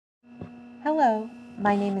Hello,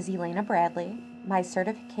 my name is Elena Bradley. My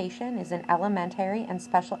certification is in elementary and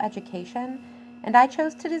special education, and I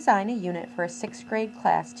chose to design a unit for a sixth grade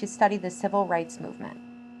class to study the civil rights movement.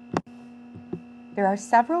 There are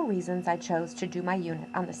several reasons I chose to do my unit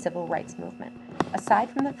on the civil rights movement, aside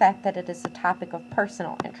from the fact that it is a topic of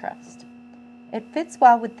personal interest. It fits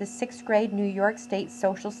well with the sixth grade New York State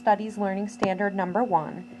Social Studies Learning Standard Number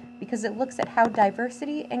 1 because it looks at how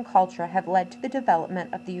diversity and culture have led to the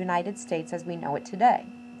development of the United States as we know it today.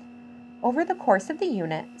 Over the course of the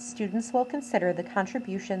unit, students will consider the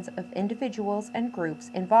contributions of individuals and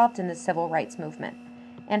groups involved in the civil rights movement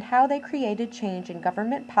and how they created change in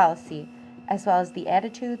government policy as well as the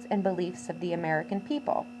attitudes and beliefs of the American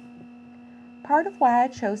people. Part of why I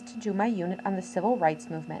chose to do my unit on the civil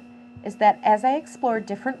rights movement is that as I explored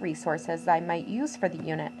different resources I might use for the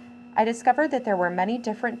unit, I discovered that there were many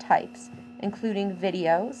different types, including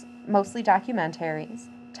videos, mostly documentaries,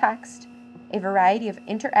 text, a variety of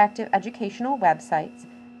interactive educational websites,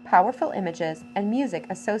 powerful images, and music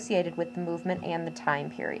associated with the movement and the time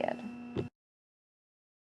period.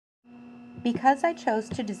 Because I chose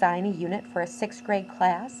to design a unit for a sixth grade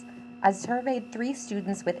class, I surveyed 3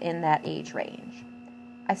 students within that age range.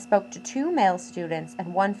 I spoke to 2 male students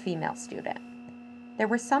and 1 female student. There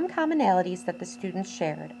were some commonalities that the students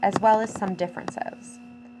shared, as well as some differences.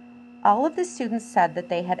 All of the students said that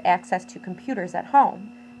they had access to computers at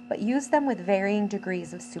home, but used them with varying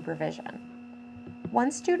degrees of supervision. One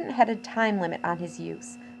student had a time limit on his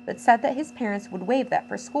use, but said that his parents would waive that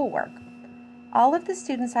for schoolwork. All of the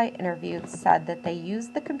students I interviewed said that they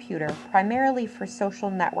used the computer primarily for social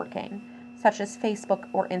networking, such as Facebook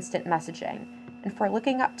or instant messaging, and for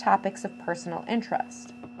looking up topics of personal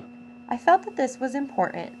interest. I felt that this was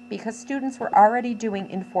important because students were already doing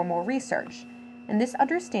informal research, and this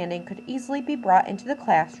understanding could easily be brought into the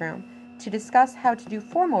classroom to discuss how to do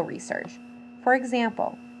formal research. For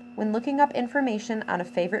example, when looking up information on a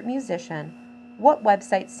favorite musician, what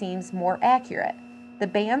website seems more accurate? The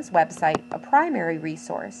band's website, a primary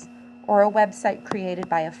resource, or a website created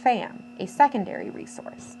by a fan, a secondary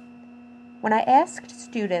resource. When I asked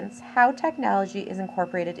students how technology is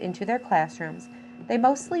incorporated into their classrooms, they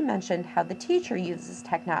mostly mentioned how the teacher uses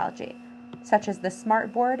technology, such as the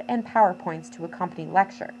smartboard and PowerPoints to accompany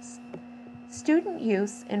lectures. Student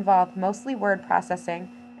use involved mostly word processing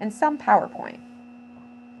and some PowerPoint.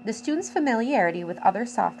 The students' familiarity with other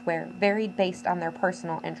software varied based on their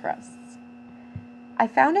personal interests. I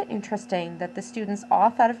found it interesting that the students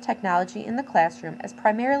all thought of technology in the classroom as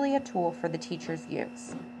primarily a tool for the teacher's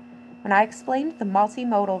use. When I explained the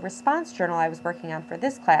multimodal response journal I was working on for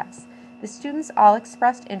this class, the students all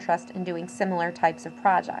expressed interest in doing similar types of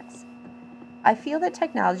projects. I feel that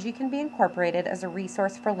technology can be incorporated as a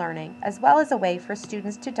resource for learning, as well as a way for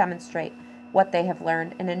students to demonstrate what they have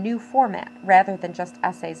learned in a new format rather than just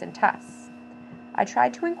essays and tests. I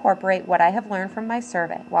tried to incorporate what I have learned from my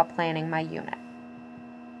survey while planning my unit.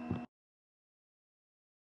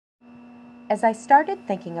 As I started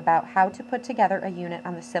thinking about how to put together a unit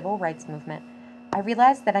on the civil rights movement, I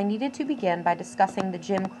realized that I needed to begin by discussing the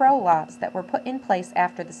Jim Crow laws that were put in place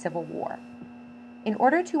after the Civil War. In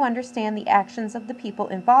order to understand the actions of the people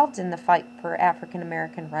involved in the fight for African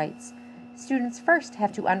American rights, students first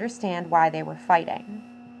have to understand why they were fighting.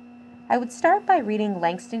 I would start by reading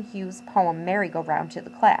Langston Hughes' poem Merry-Go-Round to the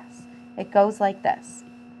class. It goes like this.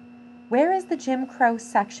 Where is the Jim Crow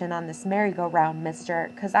section on this merry-go-round,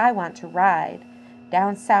 mister? 'Cause I want to ride.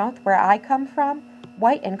 Down south where I come from,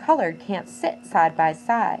 white and colored can't sit side by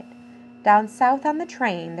side. Down south on the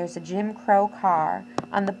train there's a Jim Crow car,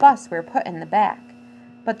 on the bus we're put in the back.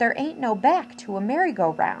 But there ain't no back to a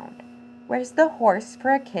merry-go-round. Where's the horse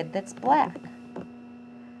for a kid that's black?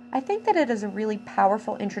 I think that it is a really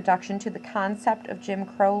powerful introduction to the concept of Jim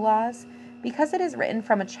Crow laws because it is written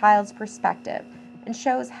from a child's perspective and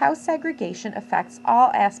shows how segregation affects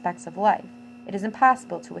all aspects of life. It is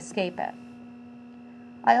impossible to escape it.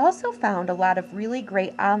 I also found a lot of really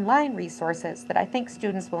great online resources that I think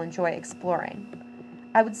students will enjoy exploring.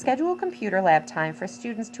 I would schedule computer lab time for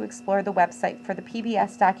students to explore the website for the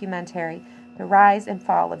PBS documentary, The Rise and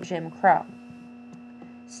Fall of Jim Crow.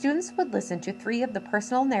 Students would listen to 3 of the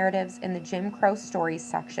personal narratives in the Jim Crow Stories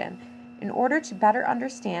section in order to better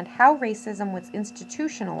understand how racism was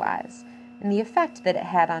institutionalized and the effect that it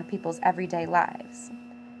had on people's everyday lives.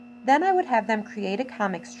 Then I would have them create a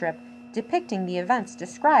comic strip depicting the events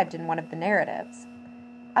described in one of the narratives.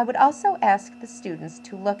 I would also ask the students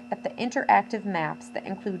to look at the interactive maps that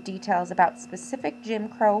include details about specific Jim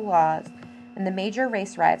Crow laws and the major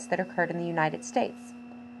race riots that occurred in the United States.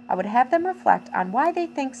 I would have them reflect on why they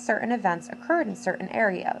think certain events occurred in certain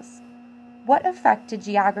areas. What effect did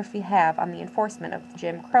geography have on the enforcement of the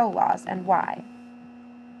Jim Crow laws, and why?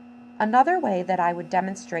 Another way that I would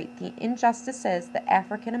demonstrate the injustices that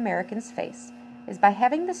African Americans face is by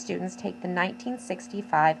having the students take the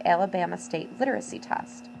 1965 Alabama State Literacy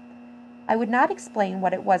Test. I would not explain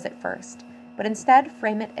what it was at first, but instead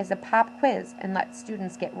frame it as a pop quiz and let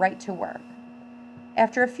students get right to work.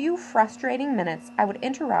 After a few frustrating minutes, I would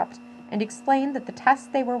interrupt and explain that the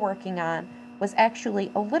test they were working on was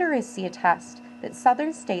actually a literacy test that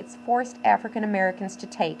Southern states forced African Americans to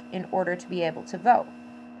take in order to be able to vote.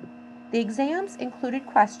 The exams included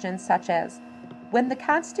questions such as, when the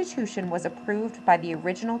Constitution was approved by the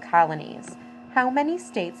original colonies, how many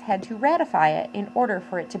states had to ratify it in order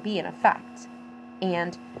for it to be in effect?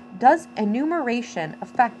 And, does enumeration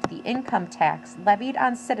affect the income tax levied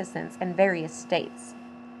on citizens in various states?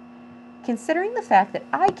 Considering the fact that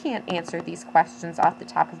I can't answer these questions off the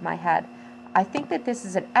top of my head, I think that this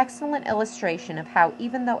is an excellent illustration of how,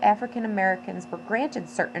 even though African Americans were granted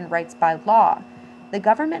certain rights by law, the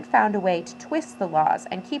government found a way to twist the laws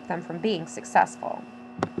and keep them from being successful.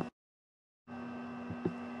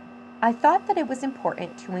 I thought that it was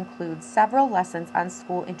important to include several lessons on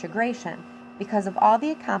school integration because of all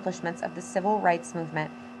the accomplishments of the civil rights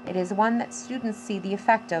movement. It is one that students see the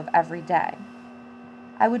effect of every day.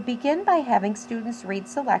 I would begin by having students read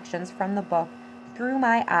selections from the book Through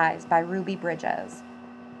My Eyes by Ruby Bridges.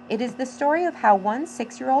 It is the story of how one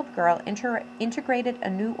 6-year-old girl integrated a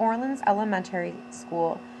New Orleans elementary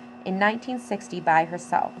school in 1960 by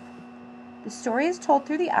herself. The story is told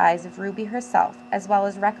through the eyes of Ruby herself, as well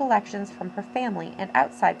as recollections from her family and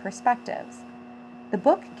outside perspectives. The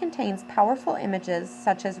book contains powerful images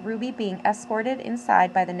such as Ruby being escorted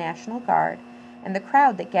inside by the National Guard and the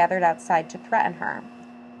crowd that gathered outside to threaten her.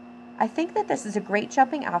 I think that this is a great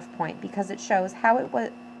jumping off point because it shows how it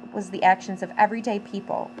was the actions of everyday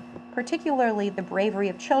people, particularly the bravery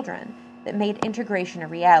of children, that made integration a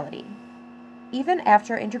reality. Even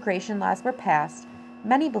after integration laws were passed,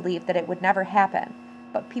 many believed that it would never happen,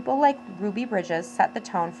 but people like Ruby Bridges set the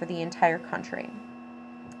tone for the entire country.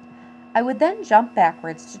 I would then jump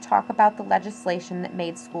backwards to talk about the legislation that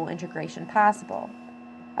made school integration possible.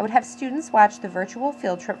 I would have students watch the virtual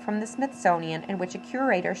field trip from the Smithsonian in which a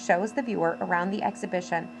curator shows the viewer around the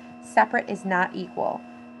exhibition Separate is Not Equal,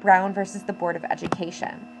 Brown versus the Board of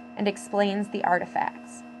Education, and explains the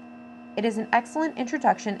artifacts. It is an excellent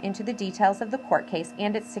introduction into the details of the court case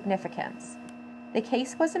and its significance. The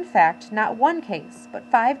case was in fact not one case, but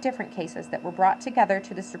 5 different cases that were brought together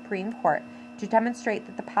to the Supreme Court to demonstrate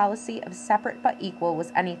that the policy of separate but equal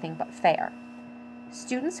was anything but fair.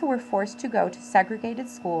 Students who were forced to go to segregated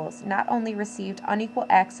schools not only received unequal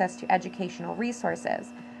access to educational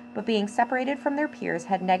resources, but being separated from their peers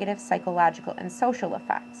had negative psychological and social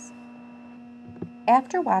effects.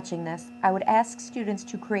 After watching this, I would ask students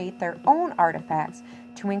to create their own artifacts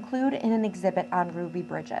to include in an exhibit on Ruby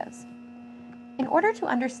Bridges. In order to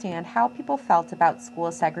understand how people felt about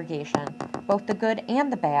school segregation, both the good and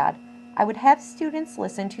the bad, I would have students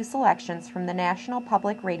listen to selections from the National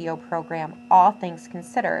Public Radio program All Things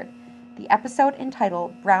Considered, the episode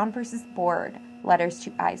entitled Brown versus Board, Letters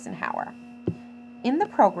to Eisenhower. In the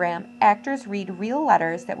program, actors read real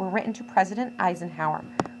letters that were written to President Eisenhower,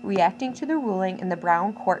 reacting to the ruling in the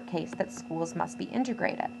Brown court case that schools must be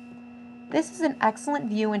integrated. This is an excellent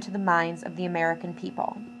view into the minds of the American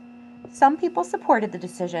people. Some people supported the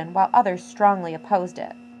decision, while others strongly opposed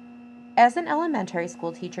it. As an elementary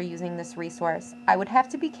school teacher using this resource, I would have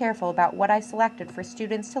to be careful about what I selected for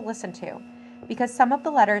students to listen to, because some of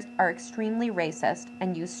the letters are extremely racist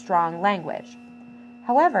and use strong language.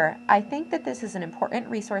 However, I think that this is an important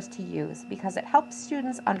resource to use because it helps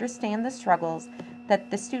students understand the struggles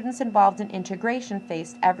that the students involved in integration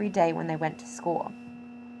faced every day when they went to school.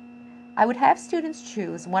 I would have students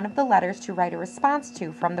choose one of the letters to write a response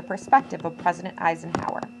to from the perspective of President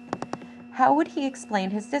Eisenhower. How would he explain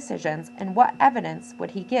his decisions, and what evidence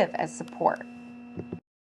would he give as support?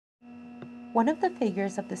 One of the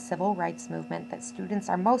figures of the civil rights movement that students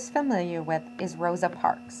are most familiar with is Rosa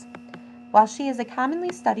Parks. While she is a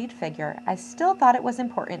commonly studied figure, I still thought it was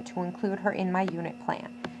important to include her in my unit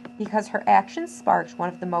plan because her actions sparked one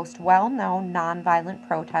of the most well-known nonviolent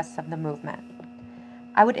protests of the movement.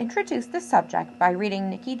 I would introduce the subject by reading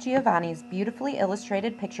Nikki Giovanni's beautifully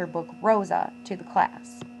illustrated picture book Rosa to the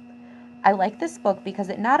class. I like this book because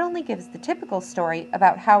it not only gives the typical story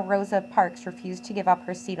about how Rosa Parks refused to give up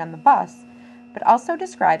her seat on the bus, but also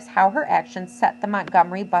describes how her actions set the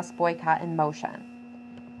Montgomery bus boycott in motion.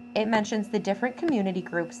 It mentions the different community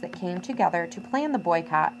groups that came together to plan the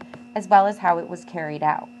boycott, as well as how it was carried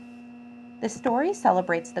out. The story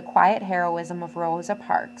celebrates the quiet heroism of Rosa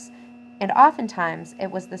Parks and oftentimes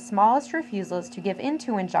it was the smallest refusals to give in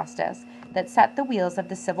to injustice that set the wheels of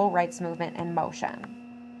the civil rights movement in motion.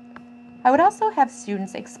 I would also have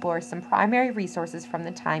students explore some primary resources from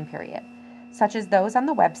the time period, such as those on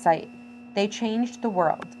the website They Changed the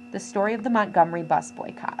World, the story of the Montgomery bus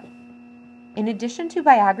boycott. In addition to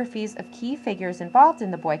biographies of key figures involved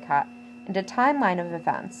in the boycott and a timeline of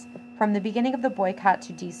events, from the beginning of the boycott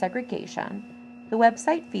to desegregation, the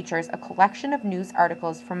website features a collection of news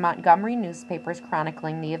articles from Montgomery newspapers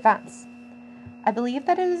chronicling the events. I believe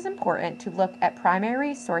that it is important to look at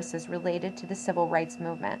primary sources related to the civil rights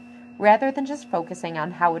movement, rather than just focusing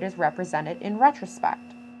on how it is represented in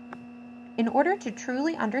retrospect. In order to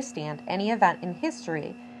truly understand any event in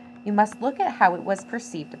history, you must look at how it was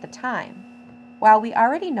perceived at the time. While we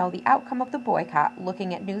already know the outcome of the boycott,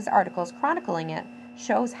 looking at news articles chronicling it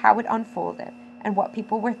shows how it unfolded and what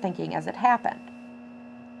people were thinking as it happened.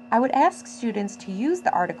 I would ask students to use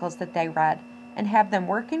the articles that they read and have them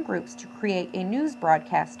work in groups to create a news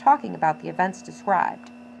broadcast talking about the events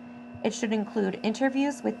described. It should include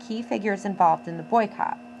interviews with key figures involved in the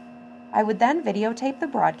boycott. I would then videotape the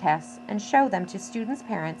broadcasts and show them to students'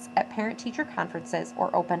 parents at parent-teacher conferences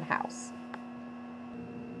or open house.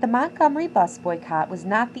 The Montgomery bus boycott was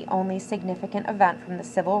not the only significant event from the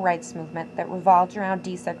civil rights movement that revolved around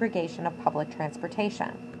desegregation of public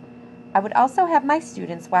transportation. I would also have my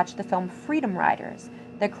students watch the film Freedom Riders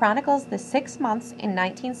that chronicles the 6 months in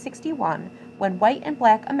 1961 when white and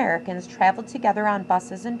black Americans traveled together on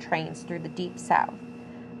buses and trains through the Deep South.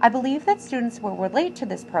 I believe that students will relate to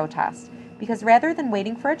this protest because rather than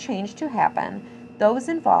waiting for a change to happen, those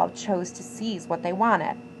involved chose to seize what they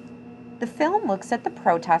wanted. The film looks at the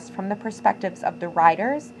protest from the perspectives of the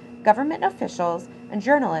riders, government officials, and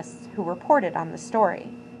journalists who reported on the story.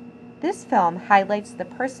 This film highlights the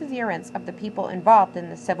perseverance of the people involved in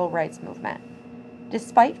the civil rights movement.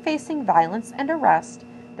 Despite facing violence and arrest,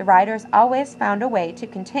 the riders always found a way to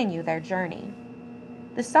continue their journey.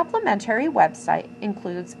 The supplementary website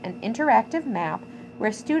includes an interactive map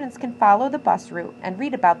where students can follow the bus route and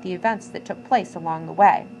read about the events that took place along the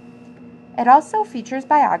way. It also features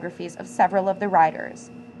biographies of several of the riders,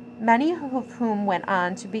 many of whom went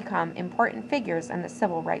on to become important figures in the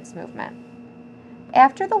civil rights movement.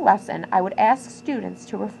 After the lesson, I would ask students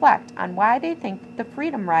to reflect on why they think the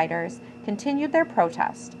Freedom Riders continued their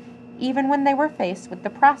protest, even when they were faced with the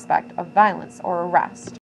prospect of violence or arrest.